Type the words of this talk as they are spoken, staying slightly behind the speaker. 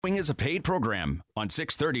Is a paid program on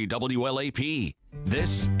 630 WLAP.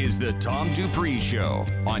 This is the Tom Dupree Show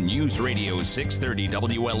on News Radio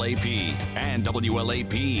 630 WLAP and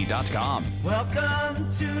WLAP.com. Welcome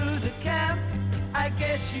to the camp. I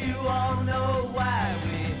guess you all know why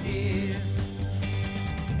we're here.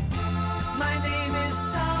 My name is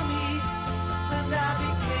Tommy, and I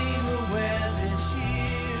became aware this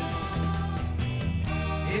year.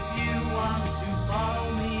 If you want to follow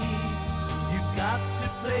me, got to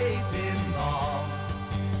play pinball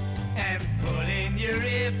and put in your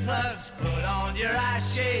earplugs, put on your eye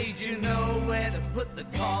shades, you know where to put the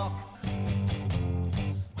cork.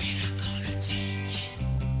 We're not gonna take it.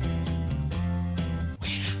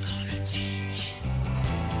 We're not gonna take it.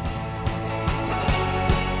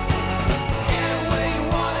 Any way you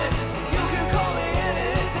want it, you can call me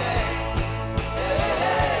any day. Hey.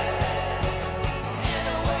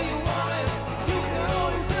 Any way you want it, you can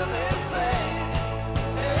always hear me say.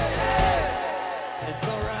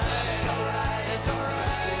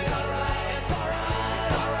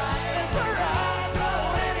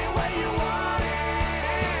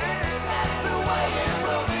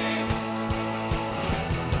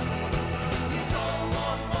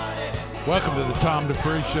 Welcome to the Tom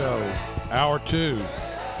Dupree Show, Hour 2.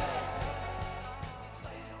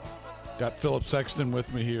 Got Philip Sexton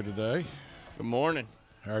with me here today. Good morning.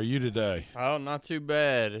 How are you today? Oh, not too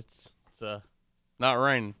bad. It's not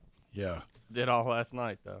raining. Yeah. Did all last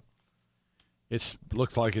night, though. It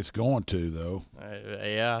looks like it's going to, though.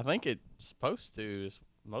 Yeah, I think it's supposed to. It's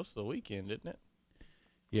most of the weekend, isn't it?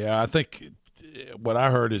 Yeah, I think what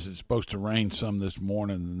I heard is it's supposed to rain some this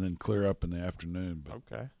morning and then clear up in the afternoon. But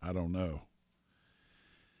okay. I don't know.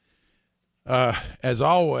 As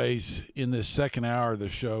always, in this second hour of the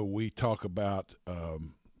show, we talk about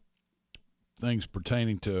things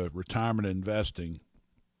pertaining to retirement investing.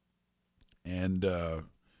 And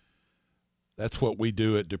that's what we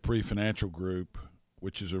do at Dupree Financial Group,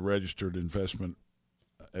 which is a registered investment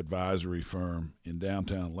advisory firm in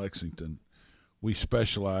downtown Lexington. We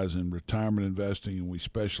specialize in retirement investing, and we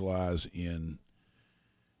specialize in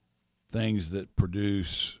things that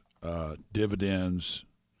produce dividends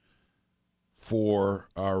for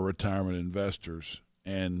our retirement investors.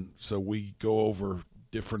 And so we go over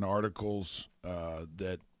different articles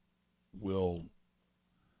that will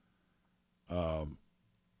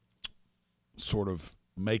sort of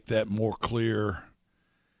make that more clear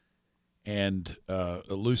and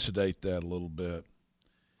elucidate that a little bit.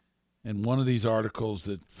 And one of these articles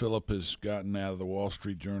that Philip has gotten out of the Wall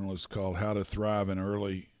Street Journal is called How to Thrive in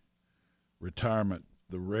Early Retirement.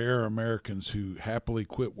 The rare Americans who happily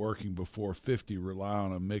quit working before 50 rely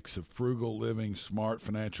on a mix of frugal living, smart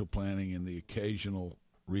financial planning, and the occasional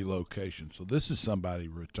relocation. So this is somebody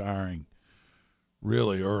retiring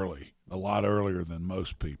really early, a lot earlier than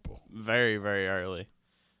most people. Very, very early.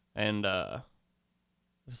 And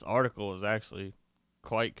this article was actually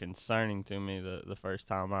quite concerning to me the first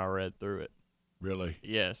time I read through it. Really?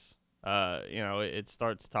 Yes. It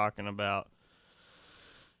starts talking about,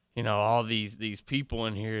 all these people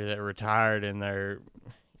in here that retired in their,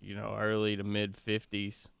 early to mid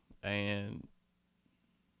 50s. And,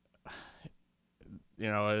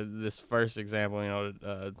 this first example,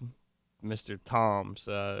 Mr. Tom's,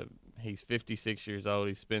 he's 56 years old.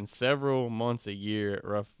 He spends several months a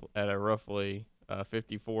year at a roughly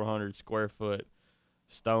 5,400 square foot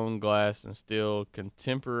stone, glass, and steel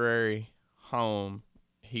contemporary home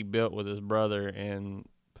he built with his brother in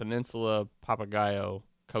Peninsula Papagayo,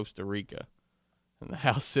 Costa Rica. And the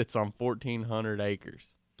house sits on 1,400 acres.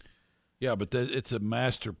 Yeah, but it's a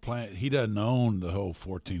master plan. He doesn't own the whole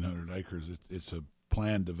 1,400 acres. It's a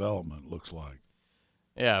planned development, looks like.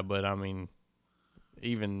 Yeah, but, I mean,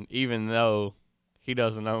 even though he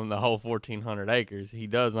doesn't own the whole 1,400 acres, he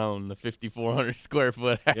does own the 5,400 square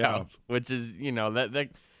foot house, yeah. Which is, that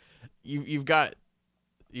you've got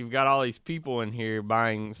all these people in here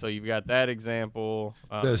buying. So you've got that example.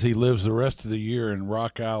 Says he lives the rest of the year in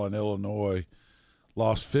Rock Island, Illinois,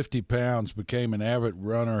 lost 50 pounds, became an avid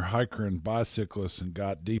runner, hiker, and bicyclist, and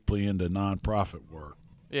got deeply into nonprofit work.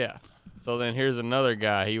 Yeah. So then here's another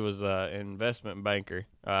guy. He was an investment banker.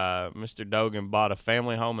 Mr. Dogan bought a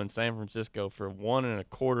family home in San Francisco for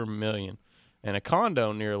 $1.25 million and a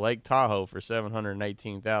condo near Lake Tahoe for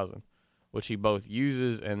 $718,000, which he both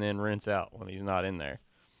uses and then rents out when he's not in there.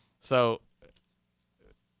 So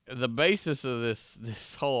the basis of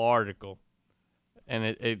this whole article, and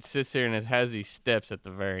it sits here and it has these steps at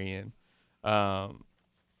the very end.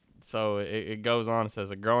 So it goes on. It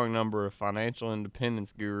says a growing number of financial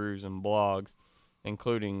independence gurus and blogs,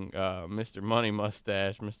 including Mr. Money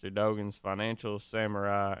Mustache, Mr. Dogan's Financial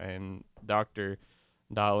Samurai, and Dr.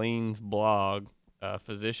 Darlene's blog,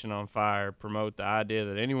 Physician on Fire, promote the idea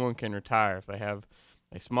that anyone can retire if they have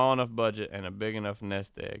a small enough budget and a big enough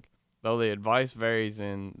nest egg. Though the advice varies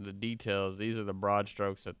in the details, these are the broad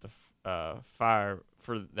strokes that fire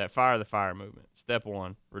the fire movement. Step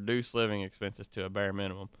 1: reduce living expenses to a bare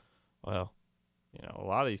minimum. Well, a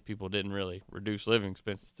lot of these people didn't really reduce living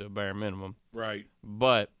expenses to a bare minimum. Right.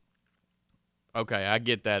 But okay, I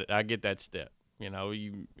get that. I get that step.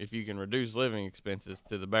 If you can reduce living expenses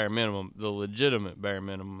to the bare minimum, the legitimate bare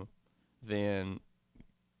minimum, then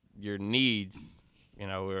your needs,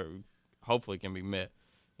 hopefully can be met.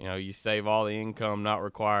 You save all the income not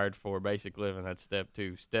required for basic living. That's step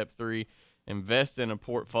 2. Step 3, invest in a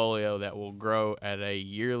portfolio that will grow at a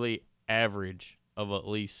yearly average of at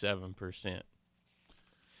least 7%.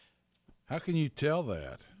 How can you tell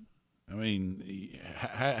that? I mean,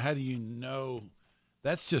 how do you know?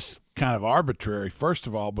 That's just kind of arbitrary, first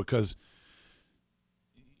of all, because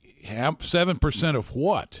 7% of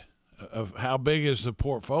what? Of how big is the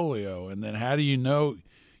portfolio? And then how do you know?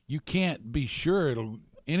 You can't be sure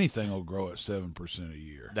anything will grow at 7% a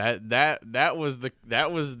year. That was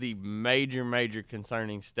the major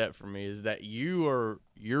concerning step for me, is that you're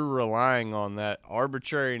relying on that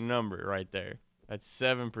arbitrary number right there. That's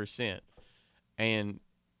 7%. And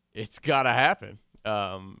it's got to happen.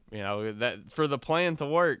 That for the plan to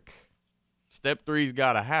work, step 3's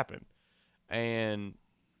got to happen. And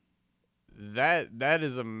that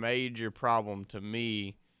is a major problem to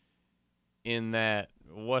me, in that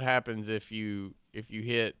what happens if you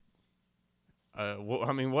hit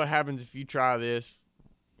what happens if you try this,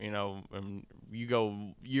 and you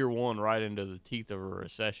go year 1 right into the teeth of a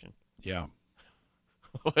recession? Yeah.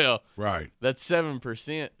 Well, right. That's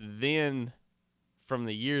 7%. Then from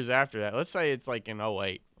the years after that, let's say it's like in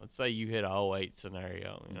 08. Let's say you hit a 08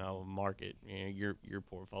 scenario, market, your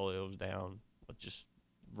portfolio's down, let's just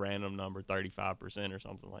random number, 35% or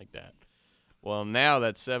something like that. Well, now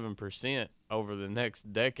that 7% over the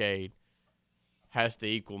next decade has to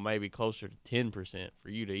equal maybe closer to 10% for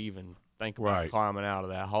you to even think about climbing out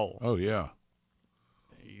of that hole. Oh, yeah.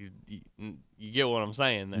 You get what I'm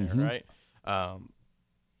saying there, right?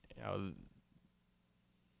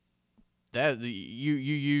 That you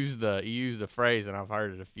use the phrase, and I've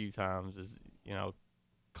heard it a few times, is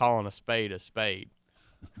calling a spade a spade.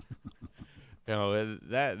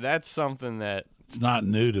 That's something that it's not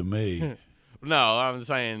new to me. No, I'm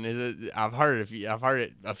saying I've heard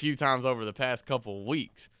it a few times over the past couple of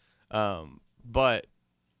weeks, but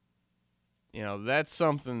that's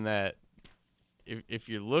something that if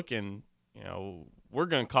you're looking, we're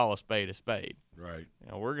gonna call a spade, right?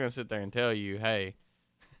 We're gonna sit there and tell you, hey,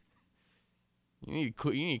 you need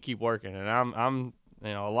to keep working. And I'm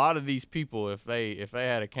a lot of these people, if they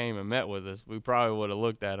had came and met with us, we probably would have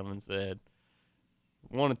looked at them and said,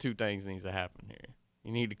 one of two things needs to happen here.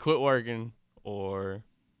 You need to quit working, or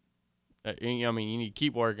you need to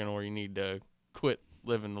keep working, or you need to quit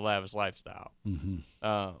living the lavish lifestyle.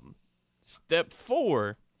 Step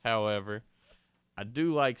 4, however, I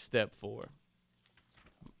do like step 4.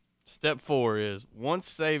 Step 4 is, once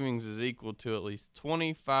savings is equal to at least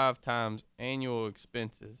 25 times annual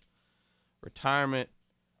expenses, retirement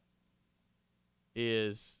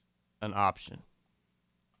is an option.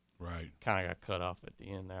 Right. Kind of got cut off at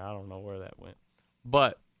the end there. I don't know where that went.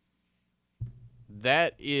 But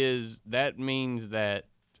that means that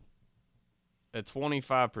at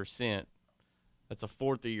 25%, that's a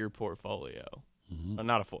fourth of your portfolio.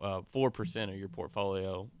 Not 4% of your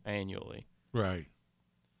portfolio annually. Right.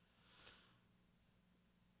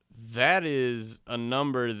 That is a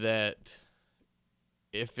number that,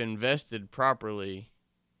 if invested properly,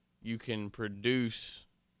 you can produce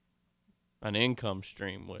an income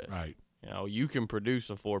stream with. Right. You can produce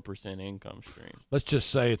a 4% income stream. Let's just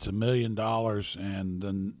say it's $1 million, and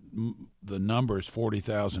then the number is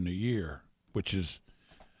 $40,000 a year, which is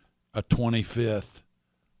a 25th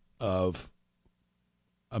of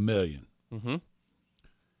 $1 million.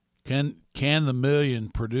 Can the $1 million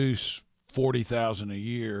produce $40,000 a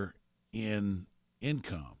year in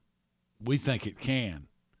income? We think it can.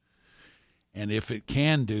 And if it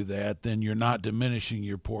can do that, then you're not diminishing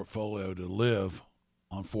your portfolio to live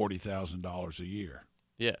on $40,000 a year.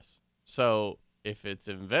 Yes. So if it's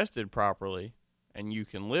invested properly and you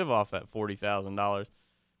can live off that $40,000,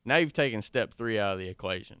 now you've taken step 3 out of the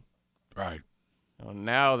equation. Right.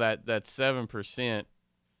 Now that 7%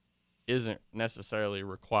 isn't necessarily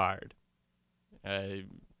required.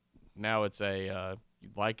 Now it's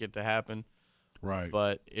you'd like it to happen. Right.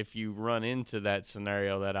 But if you run into that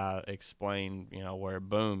scenario that I explained, where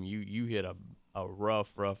boom, you hit a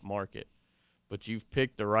rough market, but you've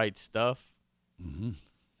picked the right stuff,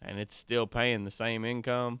 and it's still paying the same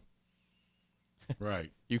income,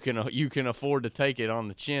 right, you can afford to take it on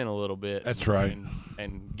the chin a little bit. That's right.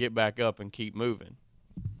 And get back up and keep moving.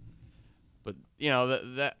 But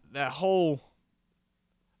that whole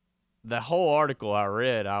article I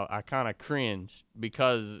read, I kind of cringed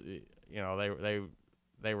because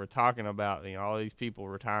they were talking about all these people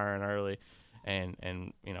retiring early,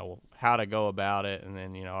 and how to go about it, and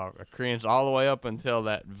then I cringed all the way up until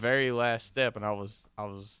that very last step, and I was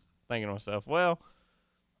thinking to myself, well,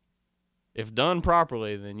 if done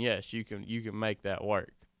properly, then yes, you can make that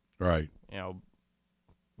work. Right.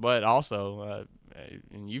 But also,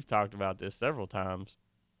 and you've talked about this several times,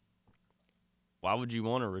 why would you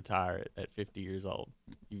want to retire at 50 years old?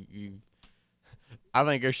 I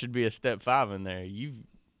think there should be a step 5 in there. You've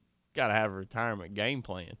got to have a retirement game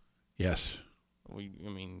plan. Yes.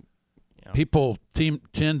 People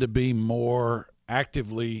tend to be more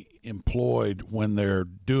actively employed when they're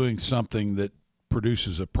doing something that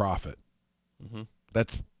produces a profit. Mm-hmm.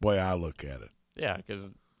 That's the way I look at it. Yeah, because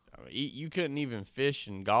you couldn't even fish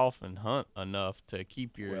and golf and hunt enough to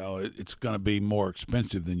keep your. Well, it's going to be more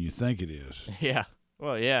expensive than you think it is. Yeah.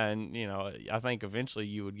 Well, yeah, and I think eventually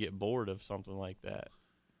you would get bored of something like that.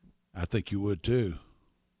 I think you would too.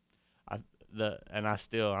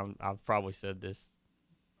 I've probably said this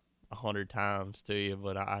 100 times to you,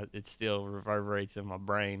 but it still reverberates in my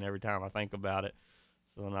brain every time I think about it.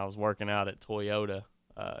 So when I was working out at Toyota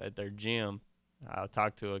at their gym, I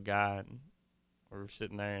talked to a guy, and we were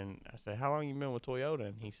sitting there, and I said, "How long you been with Toyota?"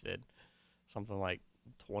 And he said something like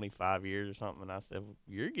 25 years or something. And I said, well,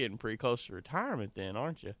 "You're getting pretty close to retirement then,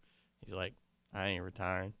 aren't you?" He's like, "I ain't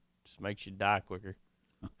retiring. Just makes you die quicker."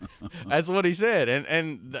 That's what he said.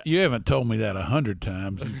 And you haven't told me that 100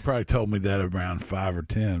 times. You probably told me that around 5 or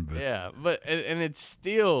 10. But yeah, but it's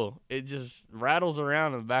still, it just rattles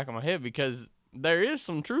around in the back of my head because there is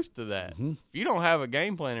some truth to that. Mm-hmm. If you don't have a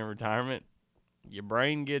game plan in retirement, your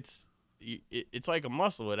brain gets it's like a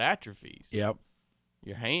muscle. It atrophies. Yep.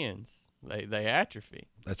 Your hands, they atrophy.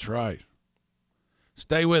 That's right.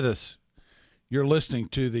 Stay with us. You're listening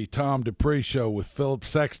to the Tom Dupree Show with Philip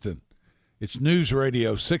Sexton. It's News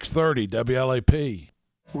Radio 630 WLAP.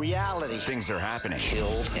 Reality. Things are happening.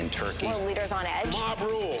 Killed in Turkey. World leaders on edge. Mob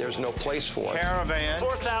rule. There's no place for it. Caravan.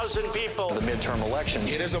 4,000 people. The midterm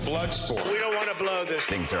elections. It is a blood sport. We don't want to blow this.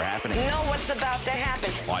 Things are happening. Know what's about to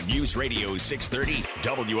happen. On News Radio 630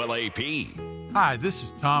 WLAP. Hi, this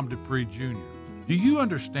is Tom Dupree Jr. Do you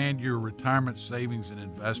understand your retirement savings and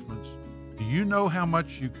investments? Do you know how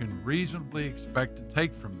much you can reasonably expect to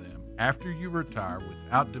take from them after you retire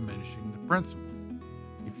without diminishing the principal?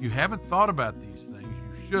 If you haven't thought about these things,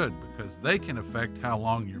 you should, because they can affect how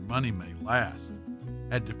long your money may last.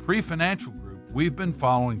 At Dupree Financial Group, we've been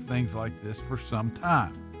following things like this for some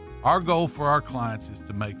time. Our goal for our clients is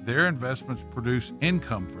to make their investments produce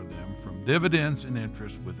income for them from dividends and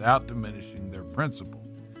interest without diminishing their principal.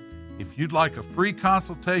 If you'd like a free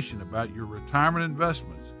consultation about your retirement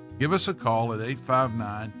investments, give us a call at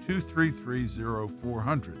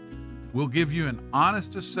 859-233-0400. We'll give you an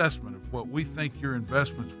honest assessment of what we think your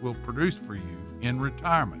investments will produce for you in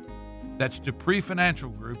retirement. That's Dupree Financial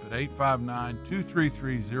Group at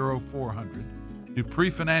 859-233-0400,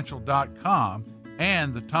 DupreeFinancial.com,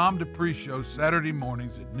 and the Tom Dupree Show Saturday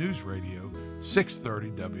mornings at News Radio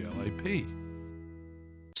 630 WLAP.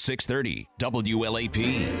 630 WLAP.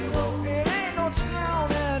 It ain't no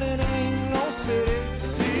town and it ain't no city.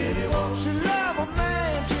 She love a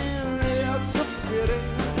man till it's so pretty.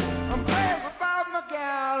 I'm crazy about my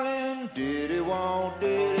gal and did it want, did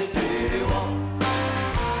it want.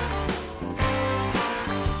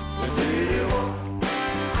 Did it want.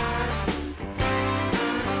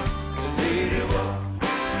 Did it want.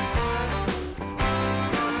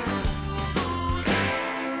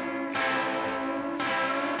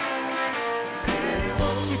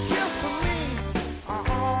 She kissing me.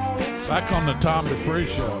 Back on the Tom Dupree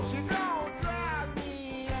Show.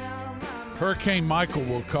 Hurricane Michael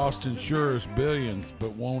will cost insurers billions,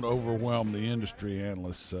 but won't overwhelm the industry,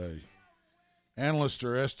 analysts say. Analysts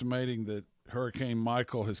are estimating that Hurricane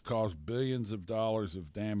Michael has caused billions of dollars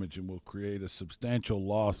of damage and will create a substantial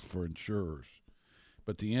loss for insurers.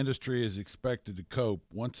 But the industry is expected to cope,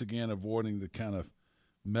 once again avoiding the kind of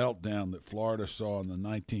meltdown that Florida saw in the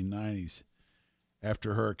 1990s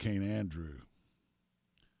after Hurricane Andrew.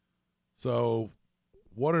 So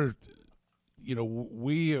what are,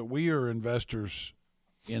 we are investors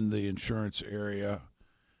in the insurance area.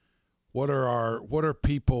 What are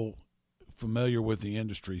people familiar with the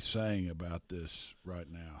industry saying about this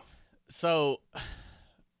right now? So,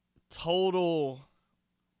 total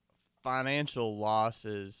financial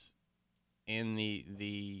losses in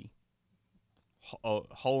the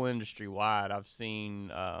whole industry wide, I've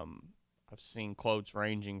seen quotes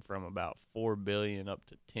ranging from about $4 billion up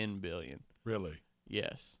to $10 billion. Really?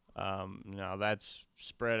 Yes. Now that's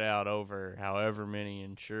spread out over however many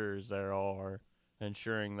insurers there are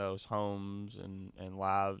insuring those homes and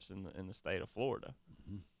lives in the state of Florida.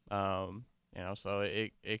 So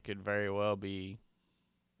it could very well be,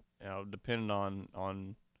 depending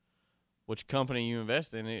on which company you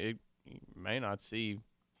invest in, you may not see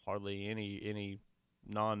hardly any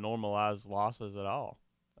non-normalized losses at all.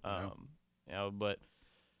 But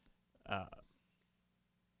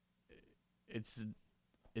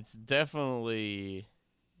it's definitely,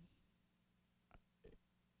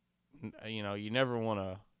 you never want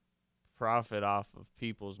to profit off of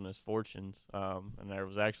people's misfortunes. And there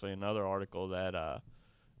was actually another article that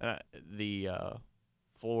the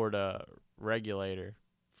Florida regulator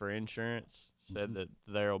for insurance said that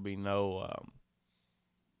there will be no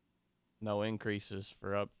increases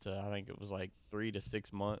for up to, I think it was like 3 to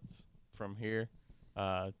 6 months from here,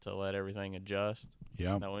 to let everything adjust.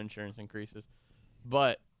 Yeah. No insurance increases.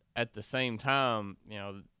 But at the same time,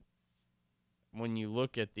 when you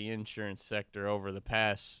look at the insurance sector over the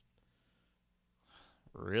past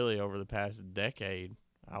decade,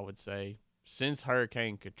 I would say, since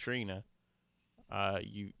Hurricane Katrina,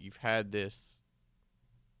 you've had this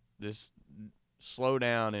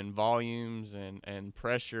slowdown in volumes and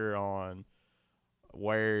pressure on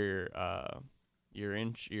where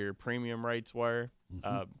your premium rates were,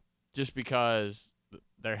 just because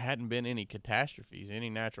there hadn't been any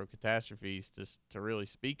natural catastrophes to really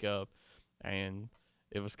speak of. And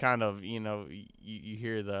it was kind of, you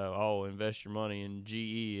hear invest your money in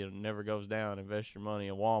GE, it never goes down. Invest your money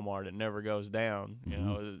in Walmart, it never goes down.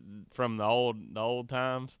 From the old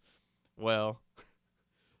times. Well,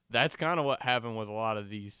 that's kind of what happened with a lot of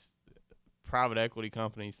these private equity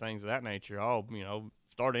companies, things of that nature.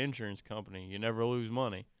 Start an insurance company, you never lose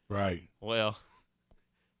money. Right. Well,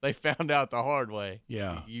 they found out the hard way.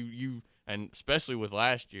 Yeah. And especially with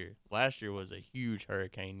last year. Last year was a huge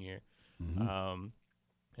hurricane year.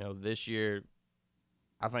 This year,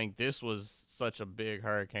 I think this was such a big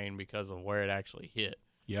hurricane because of where it actually hit.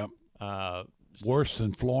 Yep. Worse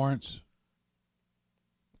than Florence?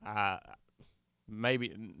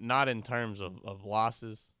 Maybe not in terms of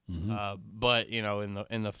losses, but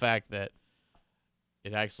in the fact that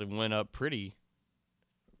it actually went up pretty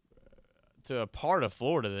to a part of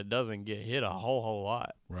Florida that doesn't get hit a whole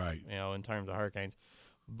lot. Right. In terms of hurricanes,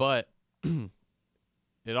 but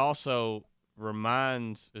it also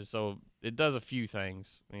it does a few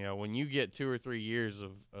things. When you get 2 or 3 years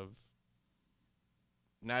of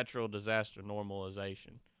natural disaster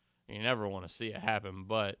normalization, you never want to see it happen,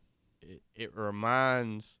 but it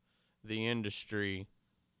reminds the industry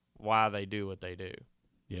why they do what they do.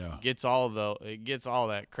 Yeah. It gets all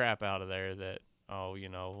that crap out of there that,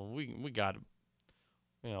 we got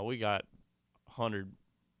 $100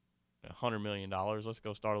 million. Let's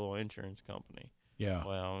go start a little insurance company. Yeah.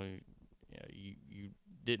 Well, you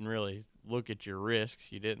didn't really look at your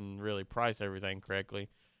risks. You didn't really price everything correctly.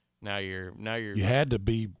 Now you had to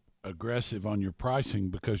be aggressive on your pricing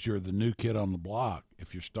because you're the new kid on the block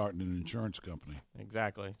if you're starting an insurance company.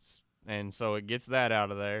 Exactly. And so it gets that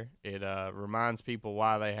out of there. It reminds people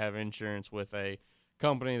why they have insurance with a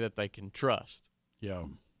company that they can trust. Yeah.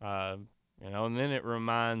 And then it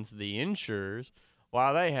reminds the insurers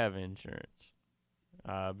why they have insurance.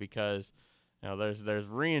 Because there's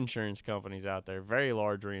reinsurance companies out there, very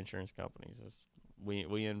large reinsurance companies.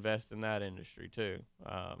 We invest in that industry too.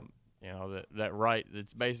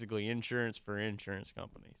 It's basically insurance for insurance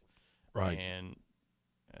companies. Right. And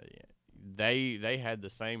they had the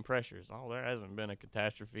same pressures. There hasn't been a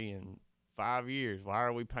catastrophe in 5 years. Why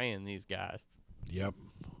are we paying these guys? Yep.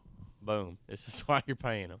 Boom. This is why you're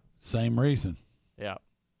paying them. Same reason. Yeah.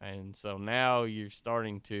 And so now you're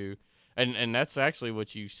starting to, and that's actually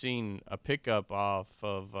what you've seen a pickup off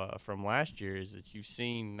of from last year, is that you've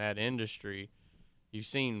seen that industry, you've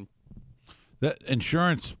seen that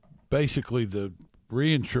insurance. Basically, the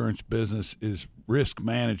reinsurance business is risk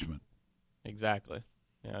management. Exactly.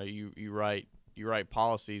 You write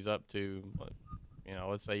policies up to,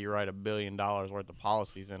 let's say you write $1 billion worth of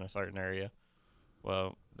policies in a certain area.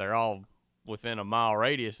 Well, they're all within a mile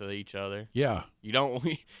radius of each other. Yeah.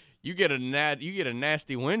 You get a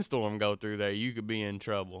nasty windstorm go through there, you could be in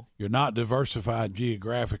trouble. You're not diversified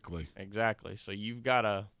geographically. Exactly. So you've got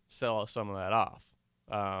to sell some of that off.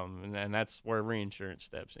 And that's where reinsurance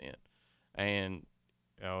steps in. And,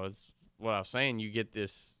 it's what I was saying, you get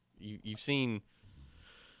this, you've seen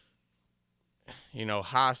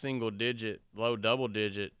high single digit, low double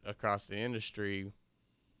digit across the industry,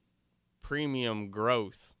 premium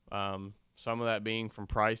growth. Some of that being from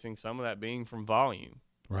pricing, some of that being from volume,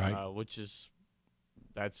 right? Which is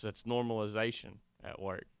that's normalization at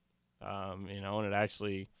work, and it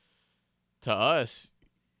actually, to us,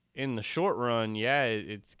 in the short run,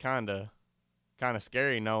 it's kind of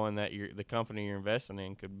scary knowing that the company you're investing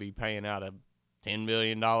in could be paying out a $10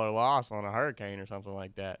 million loss on a hurricane or something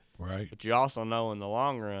like that. Right. But you also know in the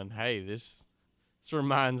long run, hey, this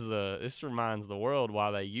reminds the world why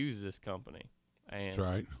they use this company, and that's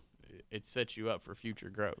right. It sets you up for future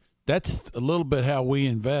growth. That's a little bit how we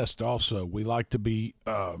invest. Also, we like to be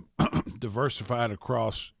diversified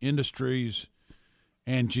across industries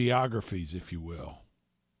and geographies, if you will.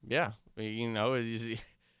 Yeah,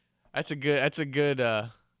 that's a good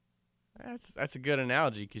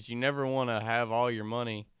analogy, because you never want to have all your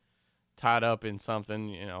money tied up in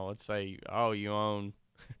something. Let's say, you own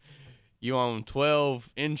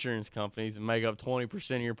 12 insurance companies and make up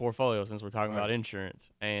 20% of your portfolio, since we're talking about insurance,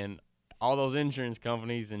 and all those insurance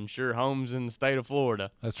companies insure homes in the state of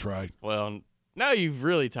Florida. That's right. Well, now you've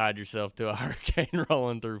really tied yourself to a hurricane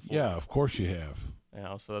rolling through Florida. Yeah, of course you have.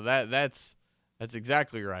 So that's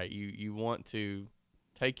exactly right. You want to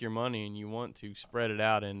take your money and you want to spread it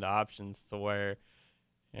out into options to where,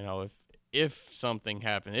 if something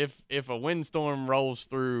happened, if a windstorm rolls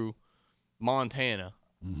through Montana,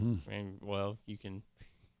 and you can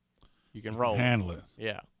roll handle it.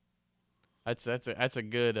 Yeah, that's a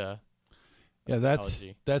good.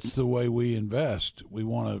 That's the way we invest. We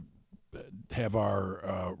want to have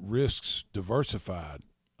our risks diversified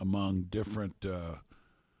among different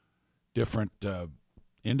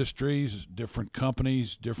industries, different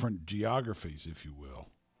companies, different geographies, if you will.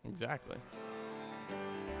 Exactly.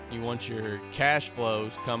 You want your cash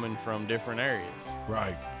flows coming from different areas.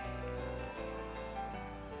 Right.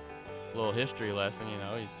 A little history lesson,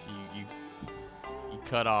 it's you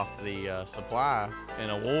cut off the supply in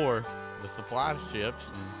a war, the supply ships,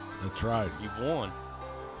 and that's right. You've won.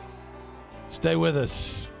 Stay with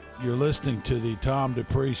us. You're listening to the Tom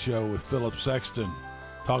Dupree Show with Philip Sexton,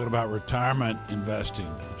 talking about retirement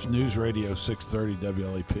investing. It's News Radio 630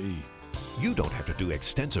 WLAP. You don't have to do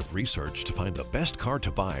extensive research to find the best car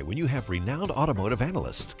to buy when you have renowned automotive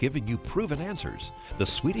analysts giving you proven answers. The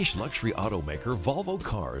Swedish luxury automaker Volvo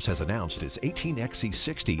Cars has announced its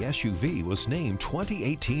 18XC60 SUV was named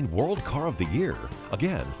 2018 World Car of the Year.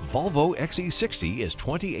 Again, Volvo XC60 is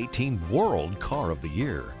 2018 World Car of the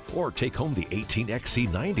Year. Or take home the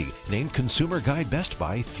 18XC90, named Consumer Guide Best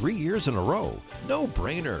Buy 3 years in a row. No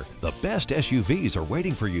brainer. The best SUVs are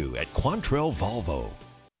waiting for you at Quantrill Volvo.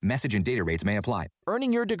 Message and data rates may apply.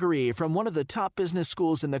 Earning your degree from one of the top business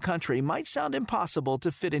schools in the country might sound impossible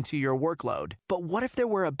to fit into your workload. But what if there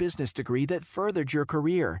were a business degree that furthered your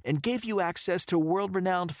career and gave you access to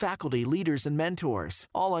world-renowned faculty, leaders, and mentors,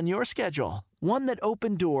 all on your schedule? One that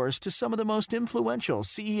opened doors to some of the most influential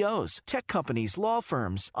CEOs, tech companies, law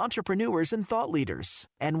firms, entrepreneurs, and thought leaders.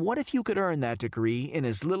 And what if you could earn that degree in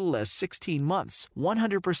as little as 16 months,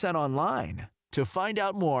 100% online? To find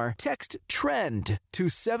out more, text TREND to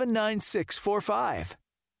 79645.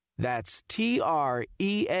 That's TREND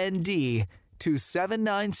to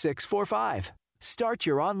 79645. Start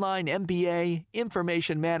your online MBA,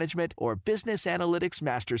 Information Management, or Business Analytics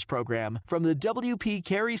Master's Program from the W.P.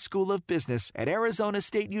 Carey School of Business at Arizona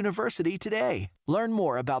State University today. Learn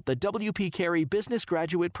more about the W.P. Carey Business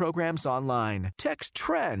Graduate Programs online. Text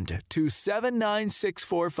TREND to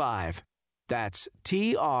 79645. That's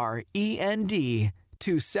TREND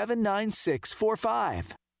to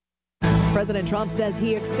 79645. President Trump says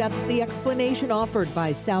he accepts the explanation offered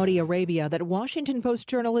by Saudi Arabia that Washington Post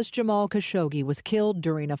journalist Jamal Khashoggi was killed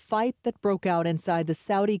during a fight that broke out inside the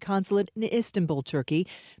Saudi consulate in Istanbul, Turkey.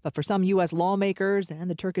 But for some U.S. lawmakers and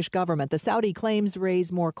the Turkish government, the Saudi claims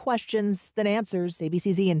raise more questions than answers.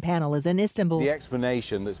 ABC's Ian Pannell is in Istanbul. The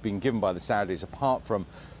explanation that's been given by the Saudis, apart from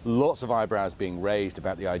lots of eyebrows being raised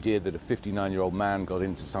about the idea that a 59-year-old man got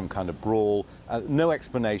into some kind of brawl, no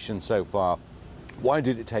explanation so far. Why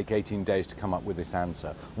did it take 18 days to come up with this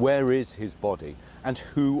answer? Where is his body? And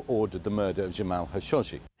who ordered the murder of Jamal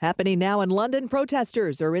Khashoggi? Happening now in London,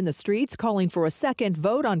 protesters are in the streets calling for a second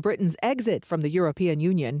vote on Britain's exit from the European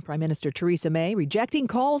Union. Prime Minister Theresa May rejecting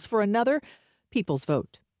calls for another people's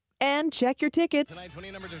vote. And check your tickets.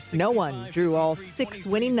 No one drew all 6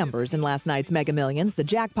 winning numbers in last night's Mega Millions. The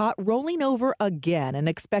jackpot rolling over again and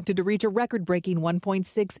expected to reach a record-breaking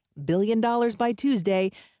 $1.6 billion by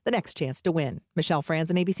Tuesday. The next chance to win. Michelle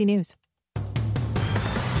Franzen, ABC News.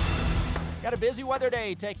 Got Got a busy weather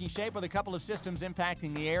day taking shape with a couple of systems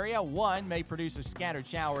impacting the area. One may produce a scattered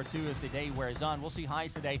shower or two as the day wears on. We'll see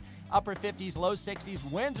highs today, upper 50s, low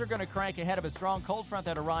 60s. Winds are going to crank ahead of a strong cold front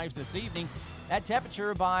that arrives this evening. That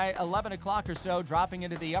temperature by 11 o'clock or so dropping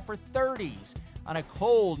into the upper 30s. On a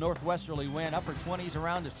cold northwesterly wind, upper 20s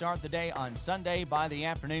around to start the day on Sunday. By the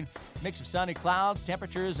afternoon, mix of sun and clouds,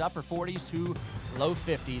 temperatures upper 40s to low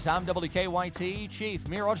 50s. I'm WKYT Chief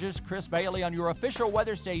Meteorologist Chris Bailey on your official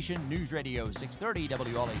weather station, News Radio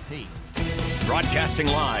 630 WLAP. Broadcasting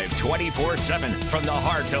live 24/7 from the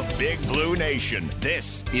heart of Big Blue Nation.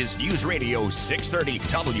 This is News Radio 630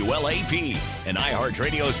 WLAP, an iHeart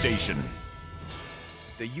radio station.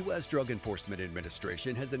 The U.S. Drug Enforcement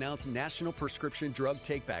Administration has announced National Prescription Drug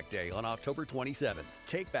Take-Back Day on October 27th.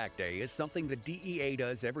 Take-Back Day is something the DEA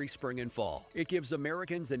does every spring and fall. It gives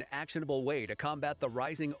Americans an actionable way to combat the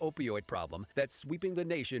rising opioid problem that's sweeping the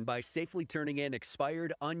nation by safely turning in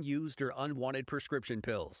expired, unused, or unwanted prescription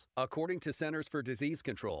pills. According to Centers for Disease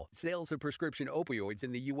Control, sales of prescription opioids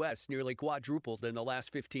in the U.S. nearly quadrupled in the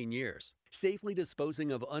last 15 years. Safely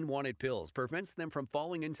disposing of unwanted pills prevents them from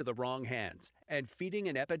falling into the wrong hands and feeding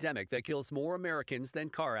an epidemic that kills more Americans than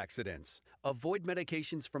car accidents. Avoid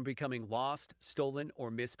medications from becoming lost, stolen, or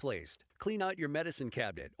misplaced. Clean out your medicine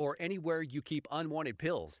cabinet or anywhere you keep unwanted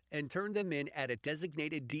pills and turn them in at a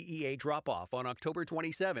designated DEA drop-off on October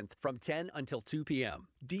 27th from 10 until 2 p.m.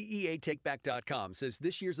 DEATakeback.com says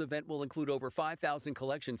this year's event will include over 5,000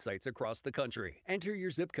 collection sites across the country. Enter your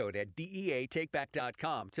zip code at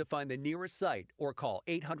DEATakeback.com to find the nearest site or call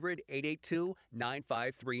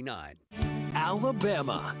 800-882-9539.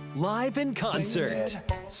 Alabama, live in concert.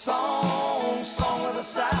 Song of the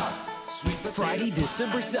South. Friday,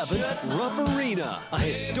 December 7th, Rupp Arena, a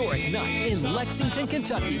historic night in Lexington,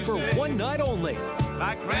 Kentucky for one night only.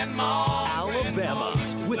 My grandma, Alabama,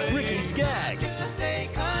 with Ricky Skaggs.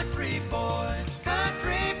 Country boy,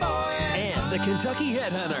 and the Kentucky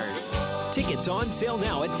Headhunters. Tickets on sale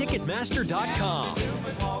now at Ticketmaster.com.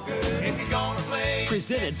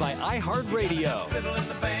 Presented by iHeartRadio.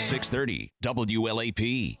 630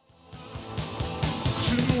 WLAP.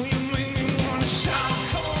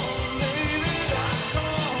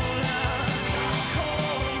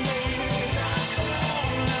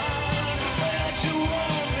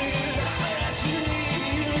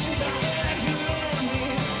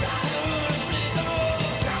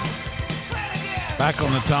 Back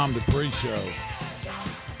on the Tom Dupree Show.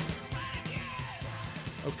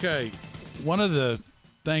 Okay, one of the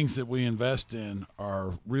things that we invest in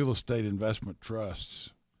are real estate investment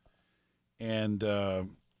trusts. And,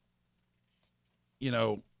 you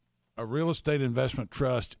know, a real estate investment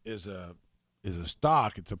trust is a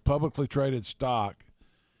stock. It's a publicly traded stock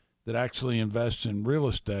that actually invests in real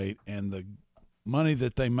estate, and the money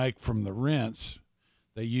that they make from the rents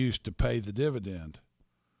they use to pay the dividend.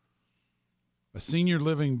 A senior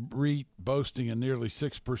living REIT boasting a nearly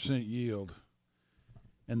 6% yield.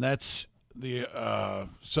 And that's the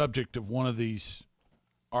subject of one of these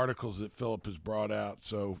articles that Philip has brought out.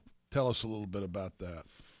 So tell us a little bit about that.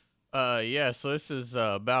 Yeah, so this is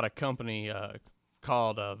about a company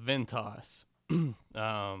called Ventas.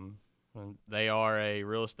 They are a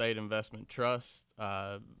real estate investment trust.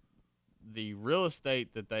 The real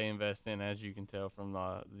estate that they invest in, as you can tell from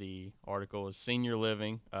the article, is senior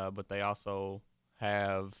living, but they also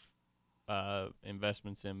have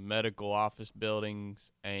investments in medical office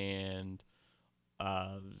buildings and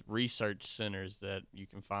research centers that you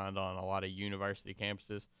can find on a lot of university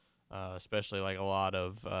campuses, especially like a lot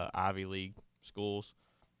of Ivy League schools.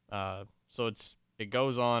 So it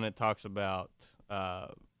goes on. It talks about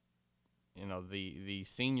the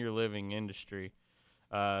senior living industry.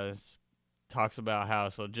 Talks about how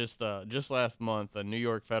just last month a New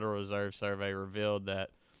York Federal Reserve survey revealed that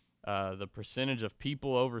the percentage of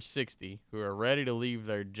people over 60 who are ready to leave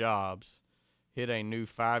their jobs hit a new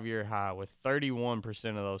 5-year high, with 31%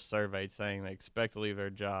 of those surveyed saying they expect to leave their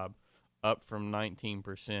job, up from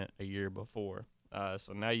 19% a year before.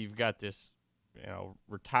 So now you've got this,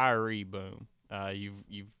 retiree boom.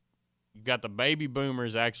 You've got the baby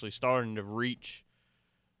boomers actually starting to reach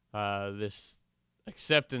this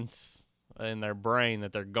acceptance in their brain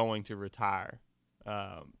that they're going to retire.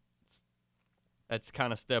 That's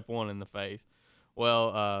kind of step one in the phase.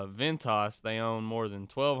 Well, Ventas, they own more than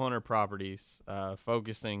 1,200 properties,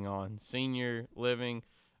 focusing on senior living,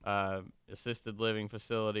 assisted living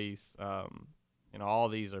facilities. All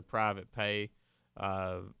these are private pay,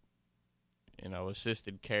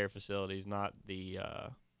 assisted care facilities, not the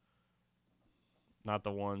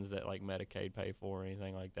ones that like Medicaid pay for or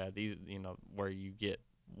anything like that. These, where you get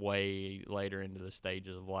way later into the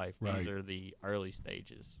stages of life. Right. These are the early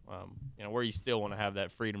stages, where you still want to have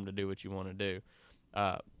that freedom to do what you want to do.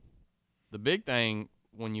 The big thing,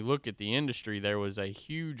 when you look at the industry, there was a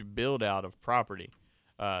huge build out of property,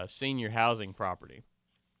 senior housing property,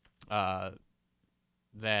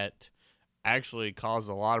 that actually caused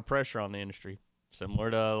a lot of pressure on the industry,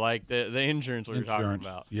 similar to like the insurance we were talking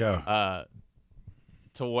about. Yeah.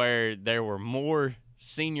 To where there were more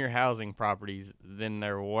senior housing properties than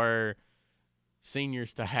there were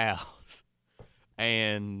seniors to house.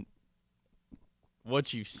 And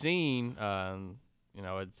what you've seen,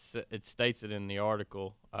 it states it in the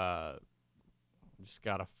article. Just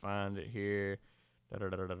got to find it here.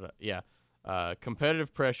 Yeah.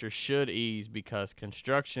 Competitive pressure should ease because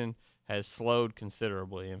construction has slowed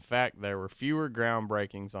considerably. In fact, there were fewer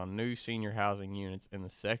groundbreakings on new senior housing units in the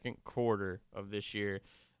second quarter of this year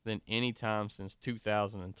than any time since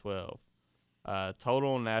 2012.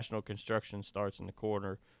 Total national construction starts in the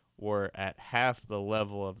quarter were at half the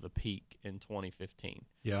level of the peak in 2015.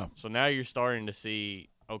 Yeah. So now you're starting to see,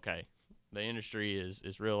 okay, the industry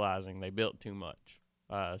is realizing they built too much.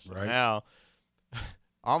 Now,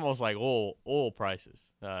 almost like oil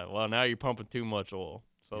prices. Well, now you're pumping too much oil.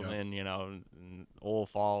 So then, oil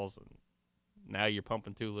falls, and now you're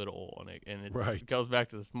pumping too little oil, and it goes back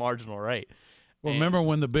to this marginal rate. Well, remember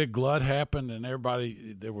when the big glut happened and there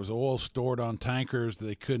was oil stored on tankers,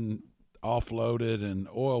 they couldn't offload it, and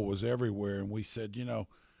oil was everywhere, and we said,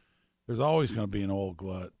 there's always going to be an oil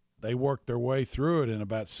glut. They worked their way through it in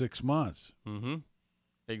about 6 months. Mm-hmm.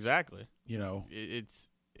 Exactly. It's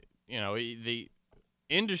the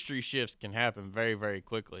industry shifts can happen very, very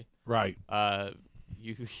quickly. Right.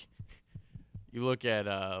 You look at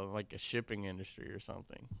like a shipping industry or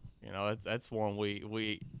something. That's one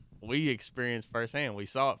we experienced firsthand. We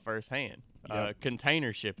saw it firsthand.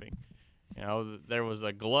 Container shipping. There was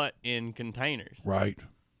a glut in containers. Right.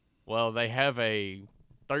 Well, they have a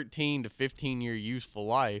 13 to 15 year useful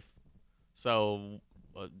life, so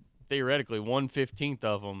theoretically 1/15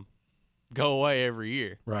 of them go away every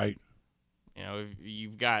year. Right. If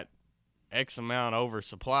you've got X amount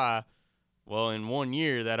oversupply, well, in 1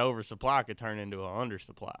 year, that oversupply could turn into an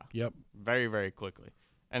undersupply. Yep. Very, very quickly.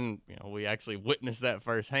 And, we actually witnessed that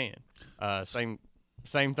firsthand. Same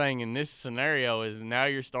thing in this scenario is now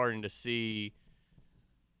you're starting to see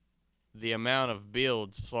the amount of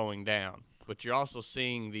builds slowing down, but you're also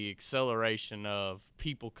seeing the acceleration of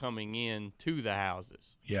people coming in to the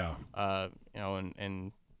houses. Yeah.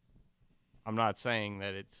 And I'm not saying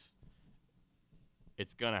that it's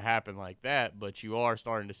going to happen like that, but you are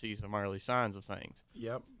starting to see some early signs of things.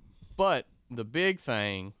 Yep. But the big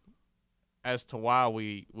thing as to why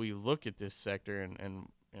we look at this sector and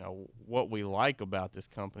what we like about this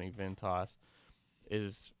company, Ventas,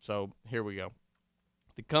 is, so here we go.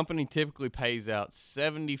 The company typically pays out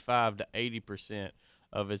 75 to 80%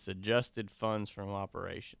 of its adjusted funds from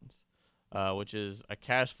operations, which is a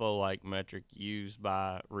cash flow-like metric used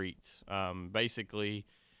by REITs. Basically,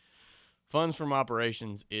 funds from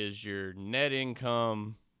operations is your net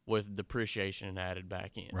income with depreciation added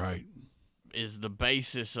back in. Right. Is the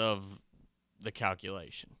basis of the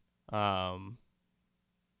calculation.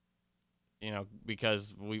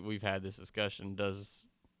 Because we've had this discussion, does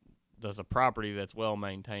a property that's well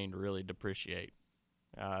maintained really depreciate?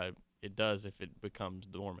 It does if it becomes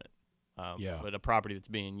dormant. But a property that's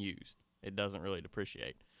being used, it doesn't really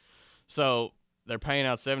depreciate. So they're paying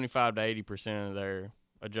out 75 to 80% of their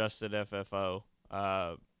adjusted FFO,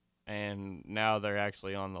 and now they're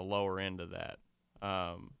actually on the lower end of that.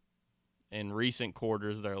 In recent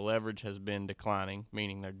quarters, their leverage has been declining,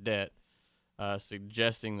 meaning their debt,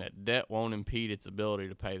 suggesting that debt won't impede its ability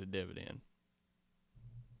to pay the dividend.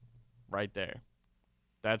 Right there.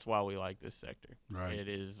 That's why we like this sector. Right. It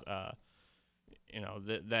is,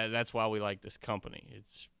 that's why we like this company.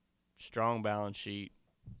 It's strong balance sheet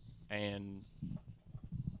and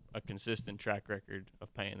a consistent track record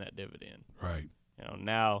of paying that dividend. Right.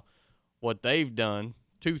 Now what they've done,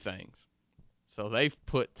 two things. So they've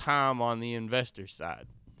put time on the investor side,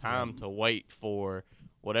 time to wait for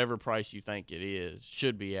whatever price you think it is,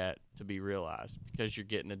 should be at, to be realized, because you're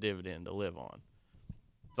getting a dividend to live on.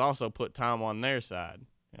 It's also put time on their side,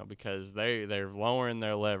 because they're lowering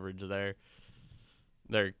their leverage.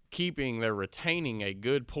 They're retaining a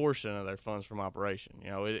good portion of their funds from operation.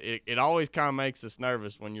 It always kind of makes us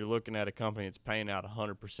nervous when you're looking at a company that's paying out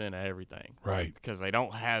 100% of everything. Right. Because they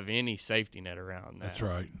don't have any safety net around that. That's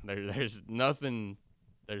right. There's nothing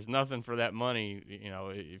for that money.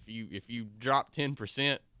 If you drop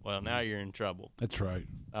 10%, well, now you're in trouble. That's right.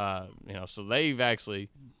 So they've actually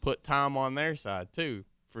put time on their side too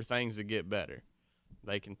for things to get better.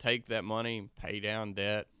 They can take that money, pay down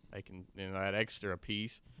debt. They can, that extra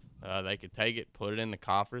piece. They could take it, put it in the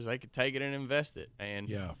coffers. They could take it and invest it,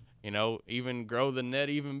 and even grow the net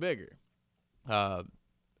even bigger.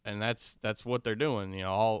 And that's what they're doing.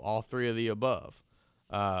 All three of the above.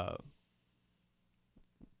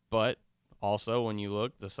 But also when you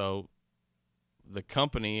look, the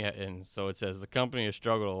company, and so it says the company has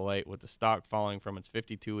struggled of late with the stock falling from its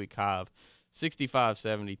 52-week high of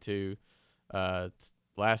 65.72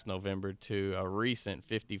 last November to a recent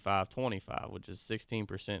 55.25, which is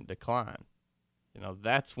 16% decline.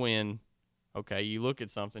 That's when, okay, you look at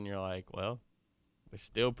something, you're like, well, they're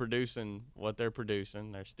still producing what they're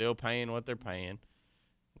producing. They're still paying what they're paying.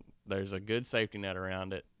 There's a good safety net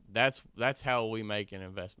around it. That's how we make an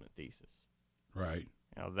investment thesis. Right.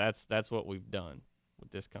 That's what we've done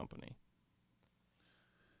with this company.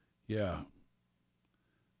 Yeah.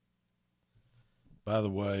 By the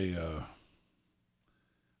way,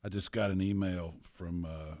 I just got an email from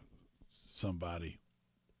somebody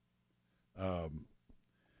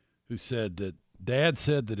who said that Dad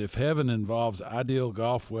said that if heaven involves ideal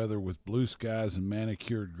golf weather with blue skies and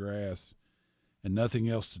manicured grass and nothing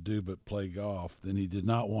else to do but play golf, then he did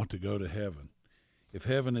not want to go to heaven. If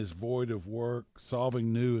heaven is void of work,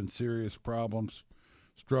 solving new and serious problems,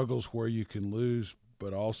 struggles where you can lose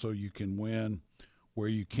but also you can win, where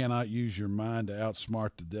you cannot use your mind to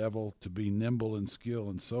outsmart the devil, to be nimble in skill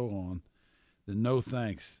and so on, then no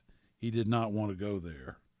thanks. He did not want to go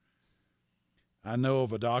there. I know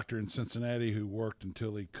of a doctor in Cincinnati who worked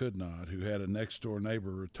until he could not, who had a next-door neighbor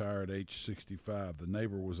retire at age 65. The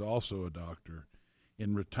neighbor was also a doctor.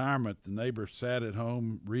 In retirement, the neighbor sat at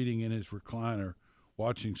home reading in his recliner,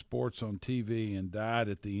 watching sports on TV, and died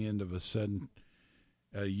at the end of a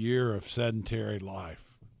year of sedentary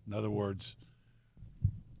life. In other words,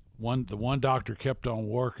 the one doctor kept on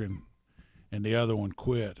working, and the other one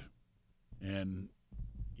quit, and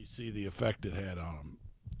you see the effect it had on him.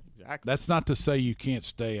 Exactly. That's not to say you can't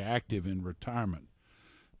stay active in retirement,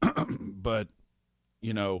 but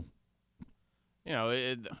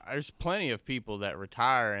there's plenty of people that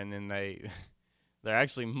retire and then they're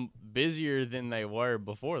actually busier than they were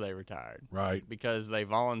before they retired. Right. Because they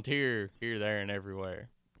volunteer here, there, and everywhere.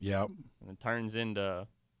 Yep. And it turns into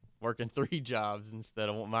working 3 jobs instead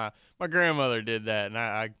of my grandmother did that, and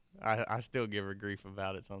I still give her grief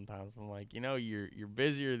about it sometimes. I'm like, you're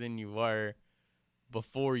busier than you were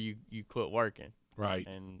before you quit working. Right.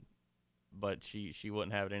 But she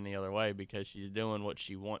wouldn't have it any other way because she's doing what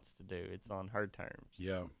she wants to do. It's on her terms.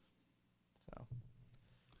 Yeah. So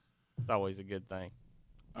it's always a good thing.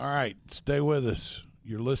 All right, stay with us.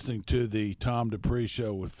 You're listening to the Tom Dupree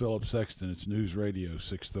Show with Philip Sexton. It's News Radio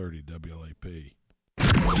 630 WLAP.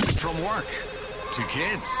 From work to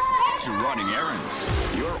kids to running errands,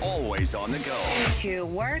 you're always on the go. To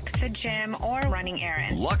work, the gym, or running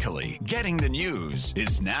errands. Luckily, getting the news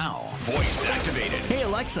is now voice activated. Hey,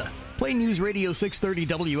 Alexa, play News Radio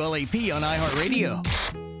 630 WLAP on iHeartRadio.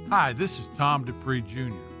 Hi, this is Tom Dupree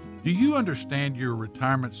Jr. Do you understand your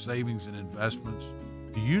retirement savings and investments?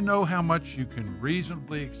 Do you know how much you can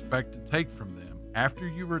reasonably expect to take from them after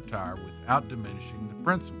you retire without diminishing the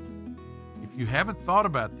principal? If you haven't thought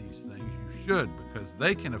about these things, you should, because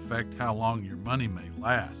they can affect how long your money may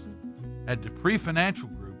last. At Dupree Financial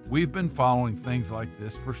Group, we've been following things like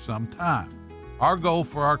this for some time. Our goal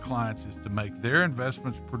for our clients is to make their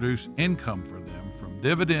investments produce income for them from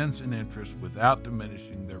dividends and interest without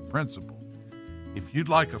diminishing their principal. If you'd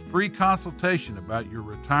like a free consultation about your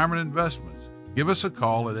retirement investments, give us a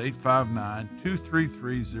call at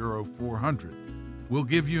 859-233-0400. We'll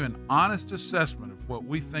give you an honest assessment of what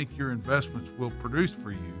we think your investments will produce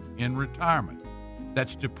for you in retirement.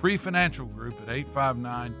 That's Dupree Financial Group at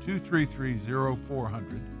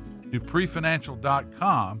 859-233-0400,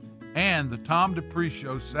 DupreeFinancial.com, and the Tom Dupree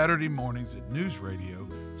Show Saturday mornings at News Radio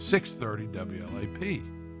 630 WLAP.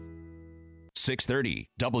 630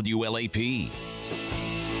 WLAP.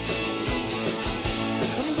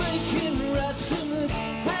 I'm breaking rats in the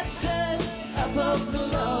headset. I broke the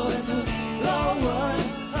law in the law one.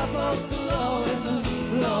 I broke the law in the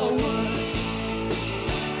law one.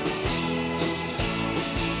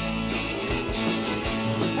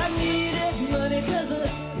 I needed money cause of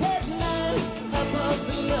headline. I broke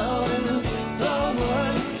the law in the law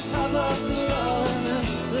one. I broke the law in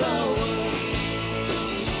the law one.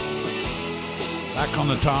 Back on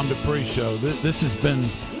the Tom Dupree Show. This has been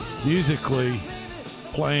musically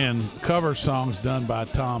playing cover songs done by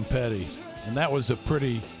Tom Petty, and that was a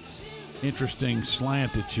pretty interesting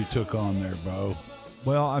slant that you took on there, Bo.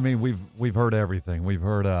 Well, I mean, we've heard everything. We've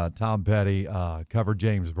heard Tom Petty cover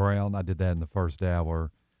James Brown. I did that in the first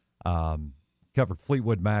hour. covered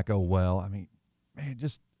Fleetwood Mac well. I mean, man,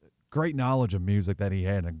 just great knowledge of music that he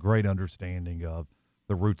had and a great understanding of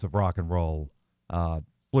the roots of rock and roll.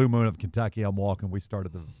 Blue Moon of Kentucky, I'm Walking. We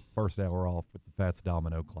started the first hour off with the Fats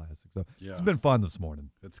Domino Classic. So It's been fun this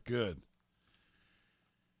morning. That's good.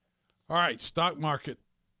 All right, stock market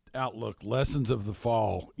outlook, lessons of the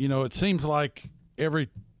fall. You know, it seems like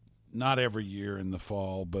not every year in the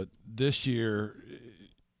fall, but this year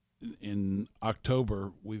in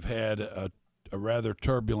October, we've had a rather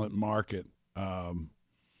turbulent market.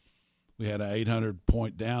 We had an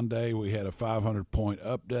 800-point down day. We had a 500-point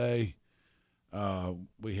up day.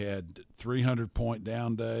 We had 300-point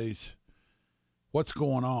down days. What's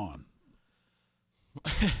going on?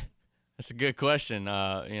 That's a good question.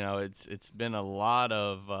 It's been a lot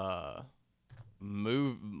of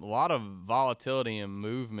volatility and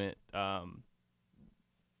movement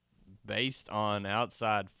based on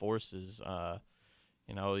outside forces.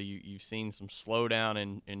 You've seen some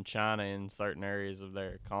slowdown in China in certain areas of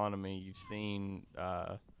their economy. You've seen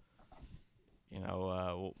the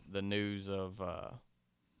news of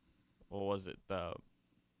what was it?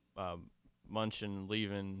 Munchin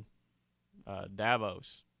leaving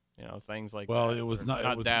Davos. Things like that. Well, it was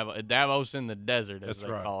not Davos. Davos in the desert, as that's they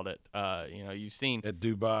right. called it. You've seen at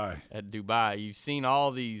Dubai. You've seen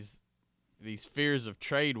all these fears of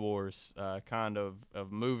trade wars, kind of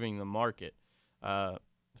moving the market. The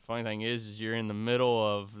funny thing is you're in the middle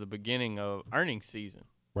of the beginning of earnings season,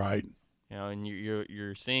 right? And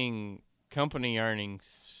you're seeing company earnings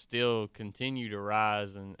still continue to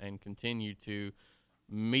rise and continue to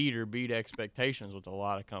meet or beat expectations with a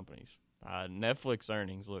lot of companies. Netflix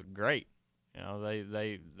earnings look great.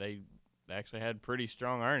 They actually had pretty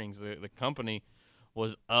strong earnings. The company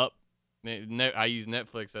was up. I use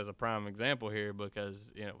Netflix as a prime example here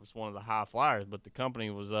because it was one of the high flyers, but the company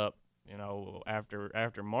was up,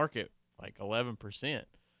 after market like 11%.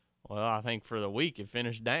 Well, I think for the week it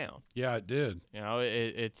finished down. Yeah, it did.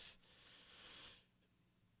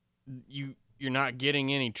 You're not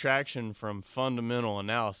getting any traction from fundamental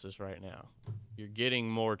analysis right now. You're getting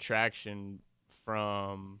more traction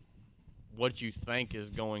from what you think is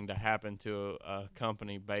going to happen to a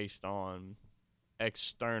company based on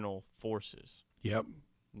external forces. Yep.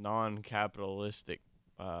 Non-capitalistic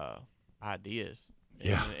ideas.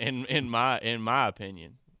 Yeah. In my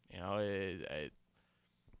opinion,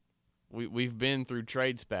 we've been through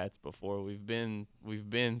trade spats before. We've been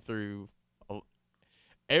through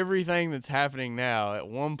everything that's happening now. At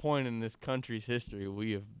one point in this country's history,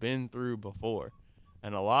 we have been through before,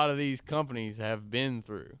 and a lot of these companies have been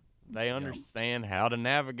through. They understand how to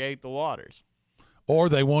navigate the waters, or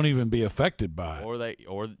they won't even be affected by it.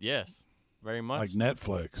 Yes, very much like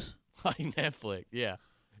Netflix. Like Netflix, yeah.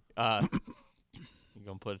 You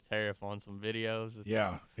gonna put a tariff on some videos?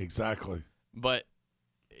 Yeah, exactly. But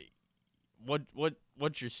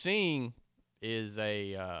what you're seeing is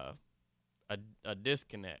a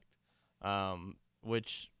disconnect,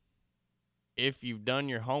 which, if you've done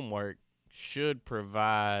your homework, should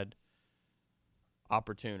provide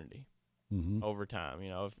opportunity over time.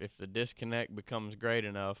 If the disconnect becomes great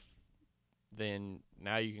enough, then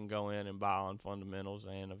now you can go in and buy on fundamentals,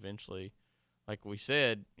 and eventually, like we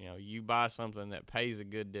said, you buy something that pays a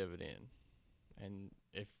good dividend. And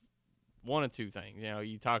if one of two things,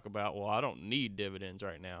 you talk about, well, I don't need dividends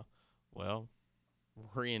right now. Well,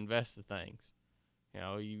 reinvest the things.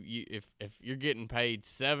 If you're getting paid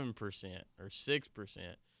 7% or 6%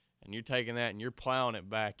 and you're taking that and you're plowing it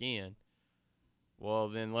back in, well,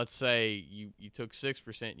 then let's say you took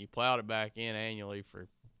 6% and you plowed it back in annually for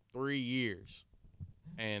 3 years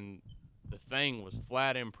and the thing was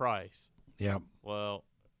flat in price. Yep. Well,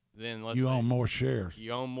 then you own more shares.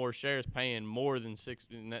 You own more shares, paying more than 6.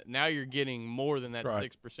 Now you're getting more than that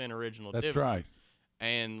 6% original dividend. That's right.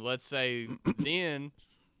 And let's say then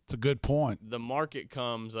it's a good point. The market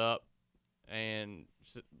comes up, and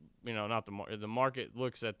the market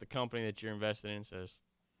looks at the company that you're invested in and says,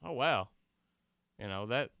 "Oh wow,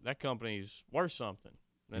 that company's worth something."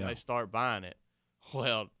 Then they start buying it.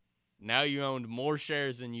 Well, now you owned more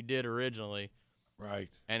shares than you did originally. Right.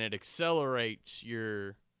 And it accelerates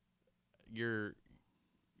your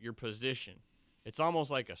position. It's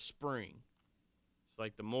almost like a spring. It's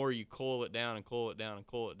like the more you cool it down and cool it down and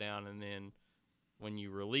cool it down, and then when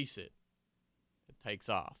you release it, it takes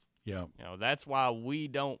off. Yeah. That's why we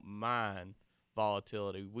don't mind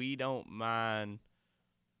volatility. We don't mind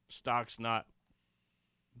stocks not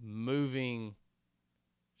moving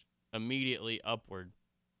immediately upward.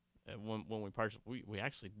 When we purchase, we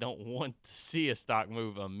actually don't want to see a stock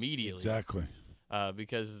move immediately. Exactly.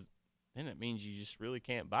 Because then it means you just really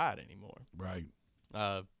can't buy it anymore. Right.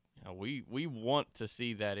 we want to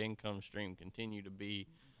see that income stream continue to be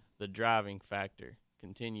the driving factor,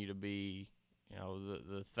 continue to be,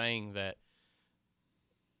 the thing that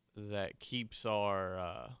keeps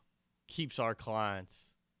our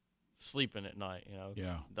clients sleeping at night.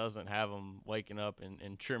 Doesn't have them waking up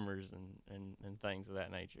in tremors and things of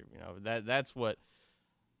that nature. That's what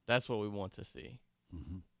we want to see.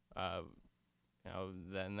 Mm-hmm.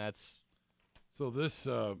 Then that's so this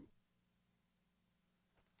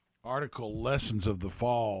article, Lessons of the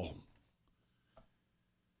Fall.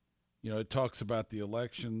 It talks about the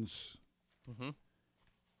elections. Mm-hmm.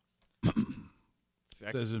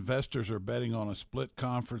 It says investors are betting on a split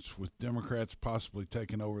conference with Democrats possibly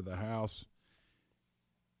taking over the House.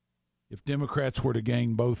 If Democrats were to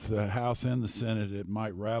gain both the House and the Senate, it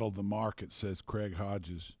might rattle the market, says Craig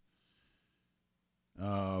Hodges.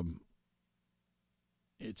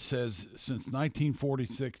 It says since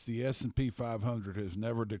 1946, the S&P 500 has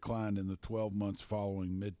never declined in the 12 months following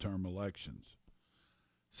midterm elections.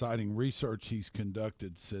 Citing research he's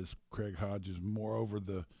conducted, says Craig Hodges, moreover,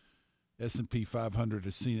 the S&P 500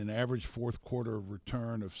 has seen an average fourth quarter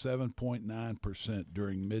return of 7.9%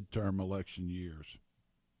 during midterm election years.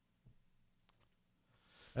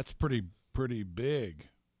 That's pretty big.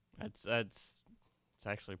 It's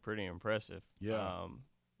actually pretty impressive. Yeah.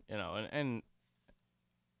 And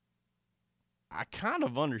I kind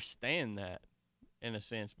of understand that in a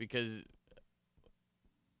sense, because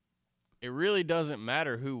it really doesn't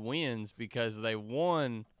matter who wins, because they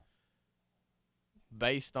won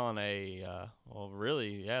based on they've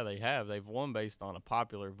won based on a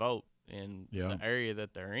popular vote in the area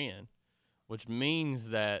that they're in, which means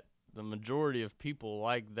that the majority of people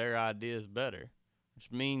like their ideas better, which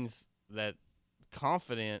means that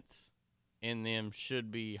confidence in them should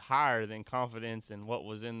be higher than confidence in what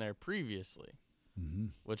was in there previously,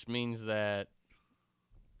 which means that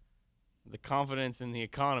the confidence in the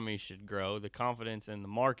economy should grow, the confidence in the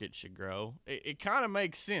market should grow. It kind of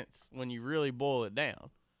makes sense when you really boil it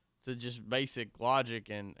down to just basic logic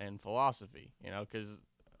and philosophy, because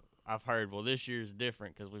I've heard, well, this year's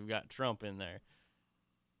different because we've got Trump in there.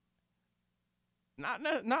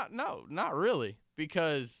 Not really,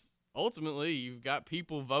 because ultimately you've got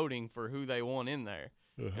people voting for who they want in there.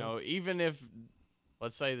 Even if,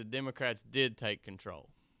 let's say, the Democrats did take control,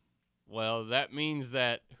 well, that means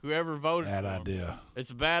that whoever voted for him, it's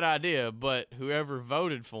a bad idea, but whoever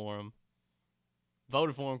voted for him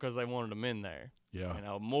because they wanted him in there.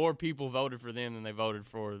 Yeah. More people voted for them than they voted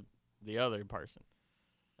for the other person.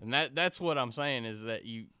 And that's what I'm saying, is that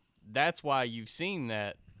that's why you've seen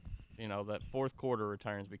that, that fourth quarter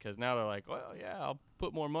returns, because now they're like, well, yeah, I'll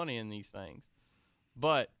put more money in these things.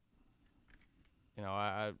 But,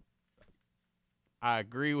 I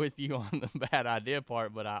agree with you on the bad idea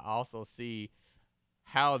part, but I also see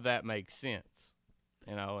how that makes sense,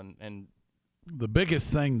 and the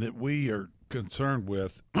biggest thing that we are concerned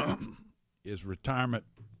with is retirement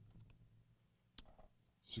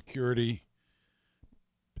security,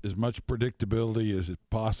 as much predictability as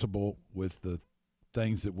possible with the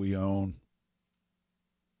things that we own.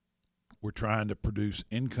 We're trying to produce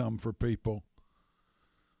income for people,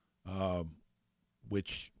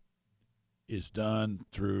 which is done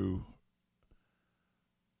through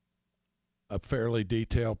a fairly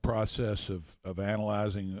detailed process of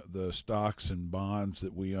analyzing the stocks and bonds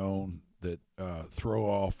that we own that throw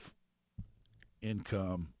off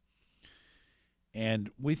income.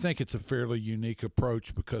 And we think it's a fairly unique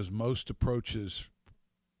approach, because most approaches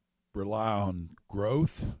rely on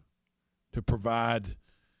growth to provide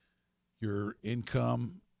your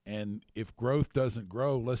income. And if growth doesn't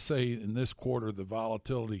grow, let's say in this quarter the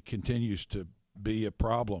volatility continues to be a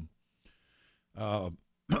problem,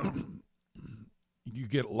 you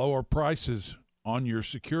get lower prices on your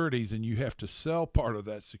securities, and you have to sell part of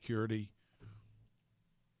that security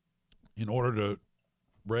in order to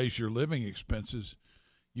raise your living expenses.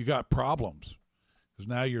 You got problems, because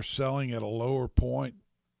now you're selling at a lower point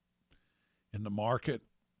in the market.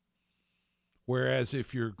 Whereas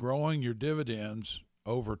if you're growing your dividends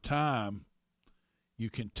over time, you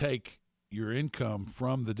can take your income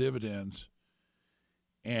from the dividends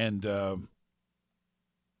and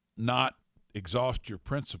not exhaust your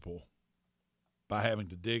principal by having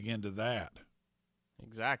to dig into that.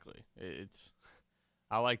 Exactly.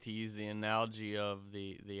 I like to use the analogy of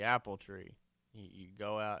the apple tree. You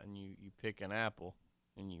go out and you pick an apple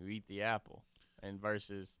and you eat the apple, and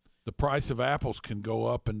versus the price of apples can go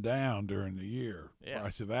up and down during the year. Yeah.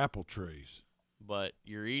 Price of apple trees. But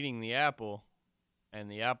you're eating the apple,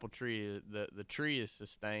 and the apple tree, the tree is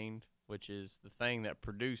sustained, which is the thing that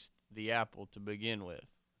produced the apple to begin with,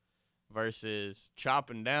 versus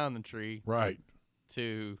chopping down the tree right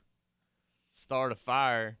to start a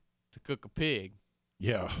fire to cook a pig.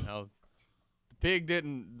 Yeah. You know, the pig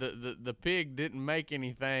didn't make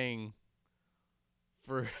anything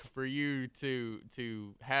for you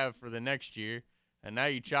to have for the next year, and now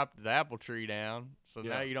you chopped the apple tree down, so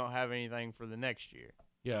now you don't have anything for the next year.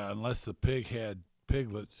 Yeah, unless the pig had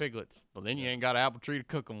piglets. Well, then you ain't got an apple tree to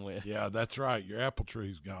cook them with. Yeah, that's right. Your apple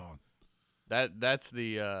tree's gone. That's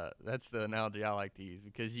the analogy I like to use,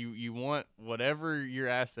 because you want whatever your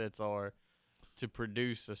assets are to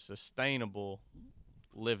produce a sustainable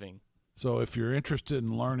living. So if you're interested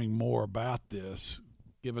in learning more about this,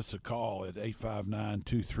 give us a call at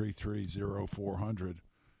 859-233-0400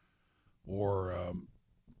 or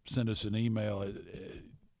send us an email at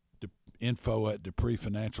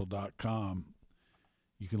info@dupreefinancial.com.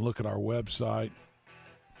 You can look at our website.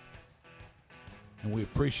 And we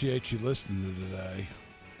appreciate you listening to today.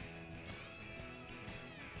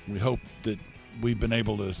 We hope that we've been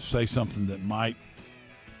able to say something that might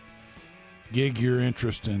gig your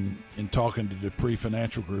interest in talking to Dupree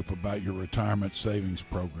Financial Group about your retirement savings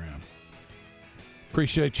program.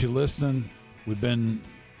 Appreciate you listening. We've been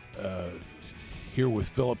here with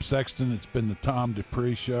Philip Sexton. It's been the Tom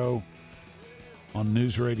Dupree Show on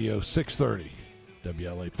News Radio 630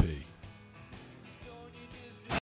 WLAP.